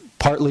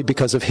 partly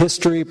because of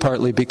history,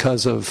 partly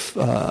because of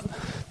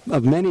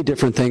many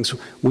different things,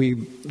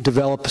 we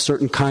develop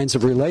certain kinds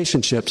of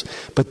relationships.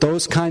 But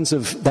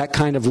that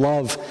kind of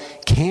love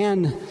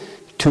can,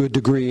 to a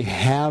degree,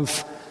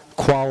 have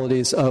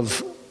qualities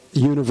of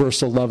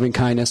universal loving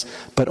kindness,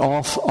 but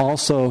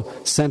also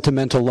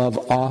sentimental love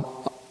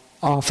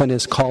often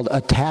is called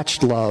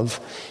attached love,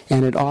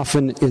 and it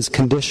often is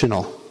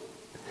conditional.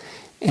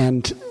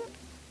 And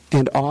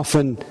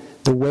often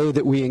the way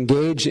that we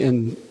engage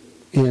in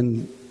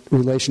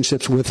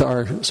relationships with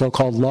our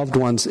so-called loved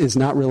ones is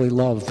not really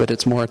love, but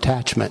it's more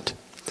attachment.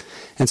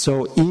 And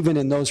so even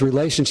in those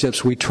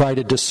relationships, we try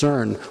to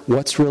discern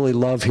what's really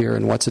love here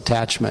and what's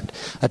attachment.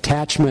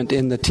 Attachment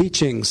in the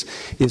teachings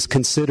is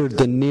considered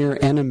the near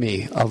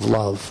enemy of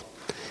love.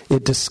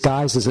 It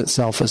disguises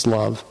itself as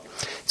love.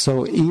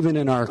 So even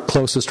in our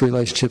closest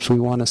relationships, we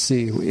want to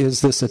see,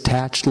 is this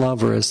attached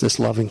love or is this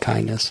loving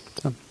kindness?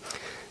 So,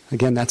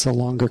 again, that's a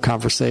longer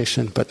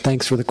conversation, but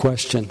thanks for the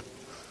question.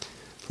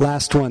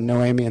 Last one,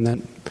 Noemi, and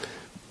then...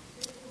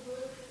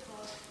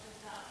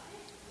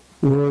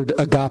 Word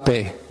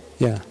agape,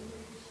 yeah.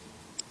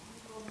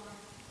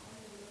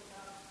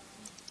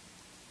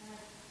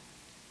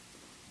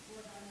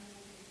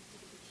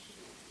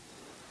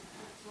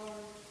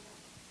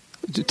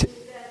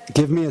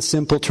 Give me a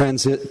simple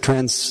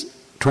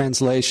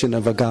translation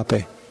of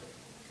agape.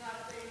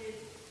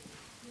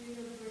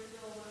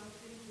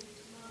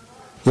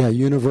 Yeah,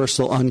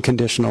 universal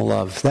unconditional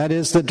love. That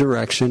is the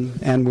direction,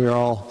 and we're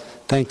all,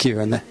 thank you,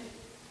 and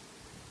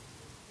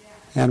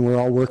we're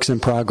all works in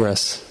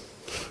progress.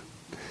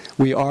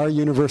 We are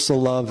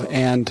universal love,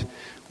 and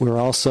we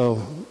also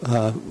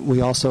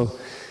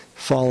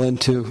fall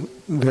into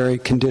very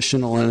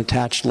conditional and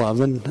attached love,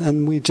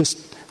 and we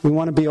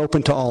want to be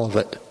open to all of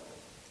it.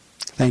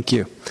 Thank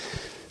you.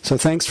 So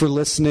thanks for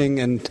listening,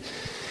 and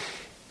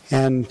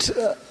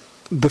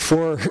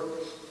before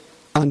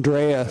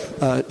Andrea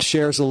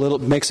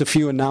makes a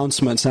few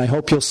announcements, and I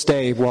hope you'll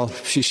stay while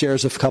she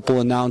shares a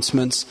couple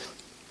announcements.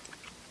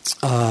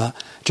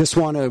 Just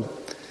want to,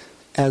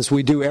 as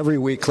we do every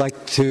week,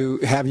 like to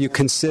have you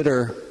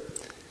consider,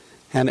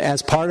 and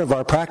as part of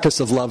our practice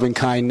of loving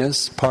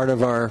kindness, part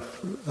of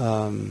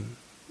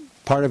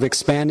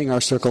expanding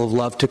our circle of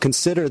love, to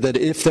consider that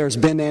if there's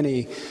been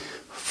any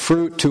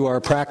fruit to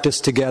our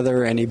practice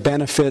together, any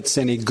benefits,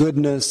 any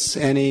goodness,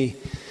 any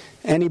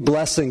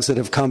blessings that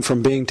have come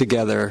from being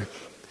together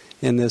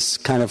in this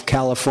kind of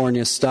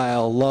California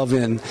style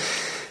love-in,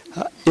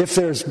 if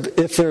there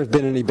have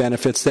been any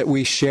benefits, that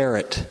we share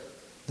it.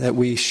 That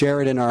we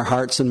share it in our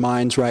hearts and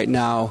minds right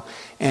now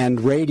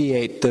and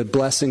radiate the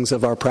blessings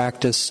of our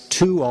practice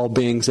to all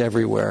beings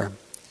everywhere.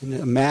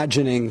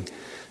 Imagining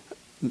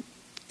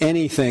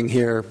anything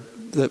here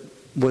that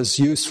was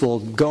useful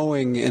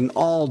going in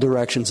all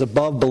directions,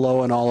 above,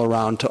 below, and all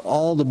around, to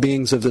all the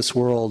beings of this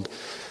world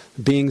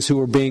beings who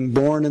are being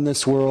born in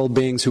this world,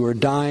 beings who are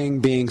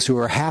dying, beings who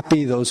are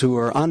happy, those who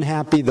are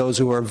unhappy, those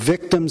who are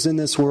victims in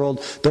this world,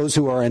 those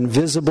who are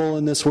invisible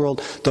in this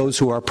world, those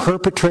who are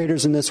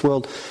perpetrators in this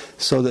world,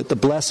 so that the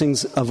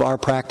blessings of our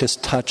practice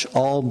touch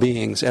all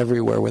beings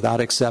everywhere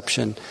without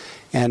exception,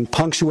 and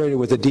punctuated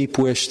with a deep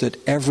wish that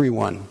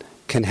everyone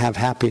can have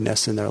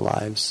happiness in their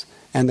lives,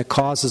 and the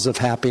causes of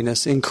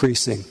happiness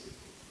increasing.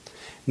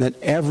 And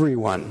that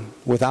everyone,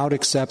 without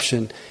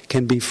exception,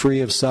 can be free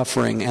of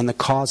suffering and the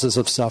causes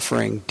of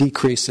suffering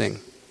decreasing.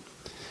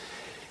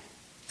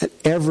 That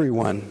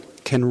everyone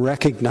can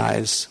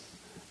recognize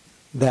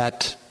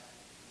that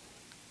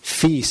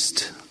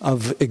feast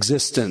of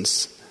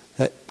existence,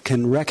 that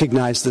can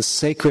recognize the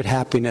sacred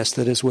happiness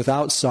that is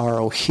without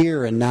sorrow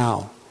here and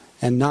now,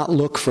 and not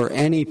look for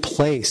any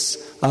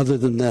place other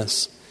than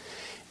this.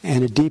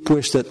 And a deep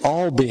wish that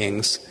all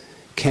beings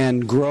can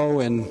grow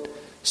in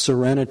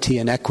serenity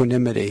and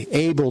equanimity,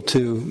 able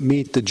to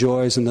meet the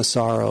joys and the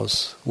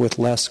sorrows with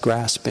less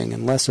grasping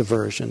and less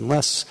aversion,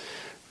 less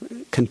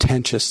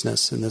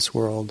contentiousness in this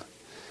world.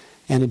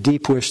 And a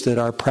deep wish that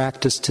our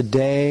practice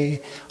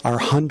today, our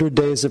 100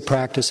 days of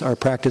practice, our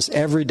practice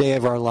every day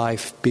of our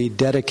life, be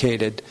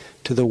dedicated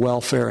to the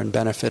welfare and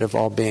benefit of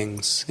all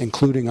beings,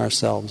 including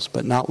ourselves,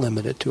 but not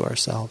limited to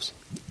ourselves.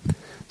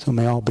 So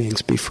may all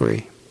beings be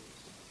free.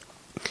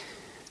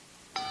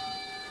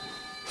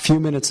 Few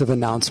minutes of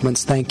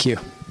announcements. Thank you.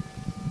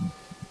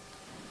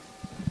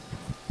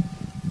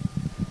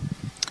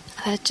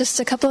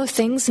 Just a couple of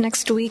things.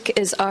 Next week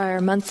is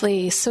our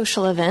monthly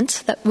social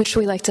event, which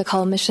we like to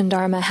call Mission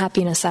Dharma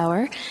Happiness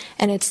Hour.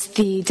 And it's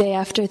the day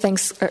after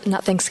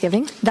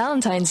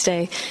Valentine's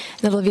Day.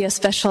 And it'll be a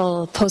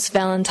special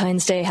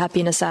post-Valentine's Day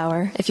Happiness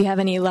Hour. If you have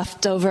any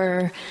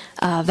leftover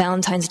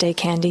Valentine's Day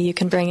candy, you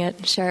can bring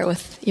it, share it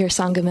with your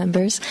Sangha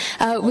members.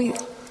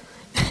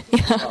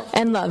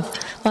 And love.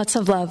 Lots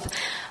of love.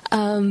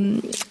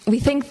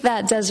 We think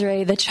that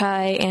Desiree, the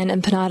Chai, and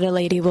Empanada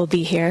lady will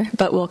be here,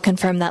 but we'll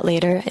confirm that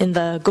later in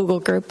the Google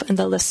group and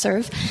the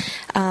listserv.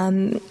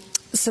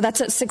 So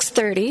that's at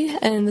 6:30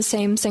 in the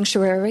same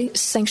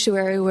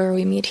sanctuary where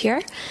we meet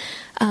here.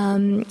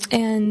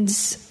 And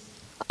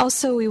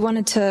also we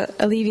wanted to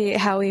alleviate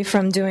Howie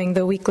from doing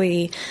the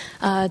weekly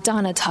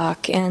Dana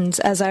talk. And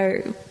as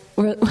I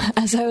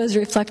was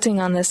reflecting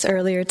on this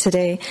earlier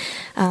today,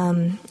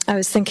 I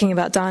was thinking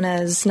about Dana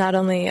as not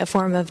only a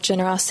form of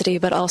generosity,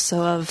 but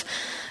also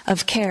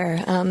of care.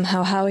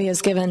 How Howie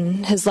has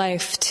given his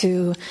life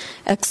to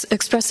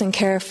expressing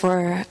care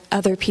for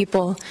other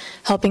people,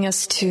 helping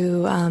us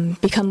to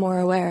become more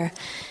aware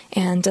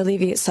and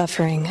alleviate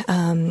suffering.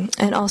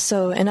 And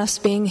also, in us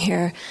being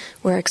here,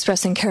 we're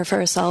expressing care for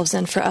ourselves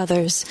and for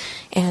others.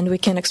 And we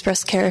can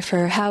express care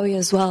for Howie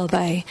as well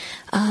by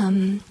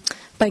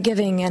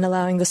giving and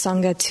allowing the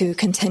Sangha to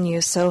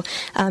continue. So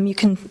you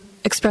can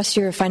express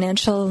your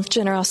financial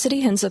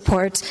generosity and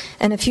support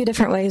in a few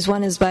different ways.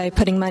 One is by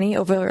putting money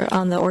over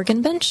on the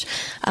organ bench.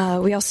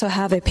 We also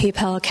have a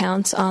PayPal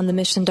account on the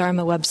Mission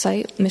Dharma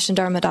website,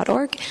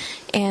 missiondharma.org.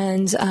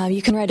 And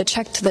you can write a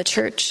check to the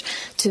church,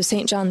 to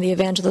St. John the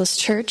Evangelist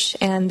Church,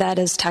 and that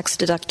is tax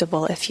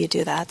deductible if you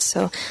do that.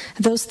 So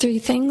those three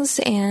things,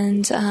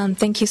 and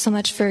thank you so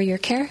much for your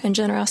care and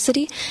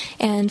generosity.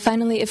 And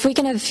finally, if we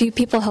can have a few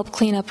people help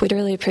clean up, we'd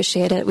really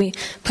appreciate it. We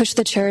push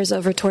the chairs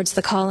over towards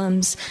the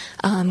columns,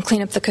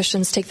 clean up the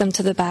cushions, take them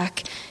to the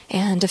back,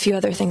 and a few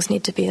other things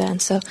need to be done.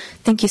 So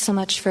thank you so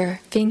much for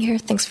being here.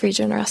 Thanks for your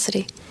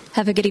generosity.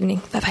 Have a good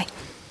evening. Bye-bye.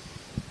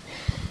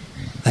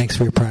 Thanks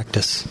for your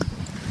practice.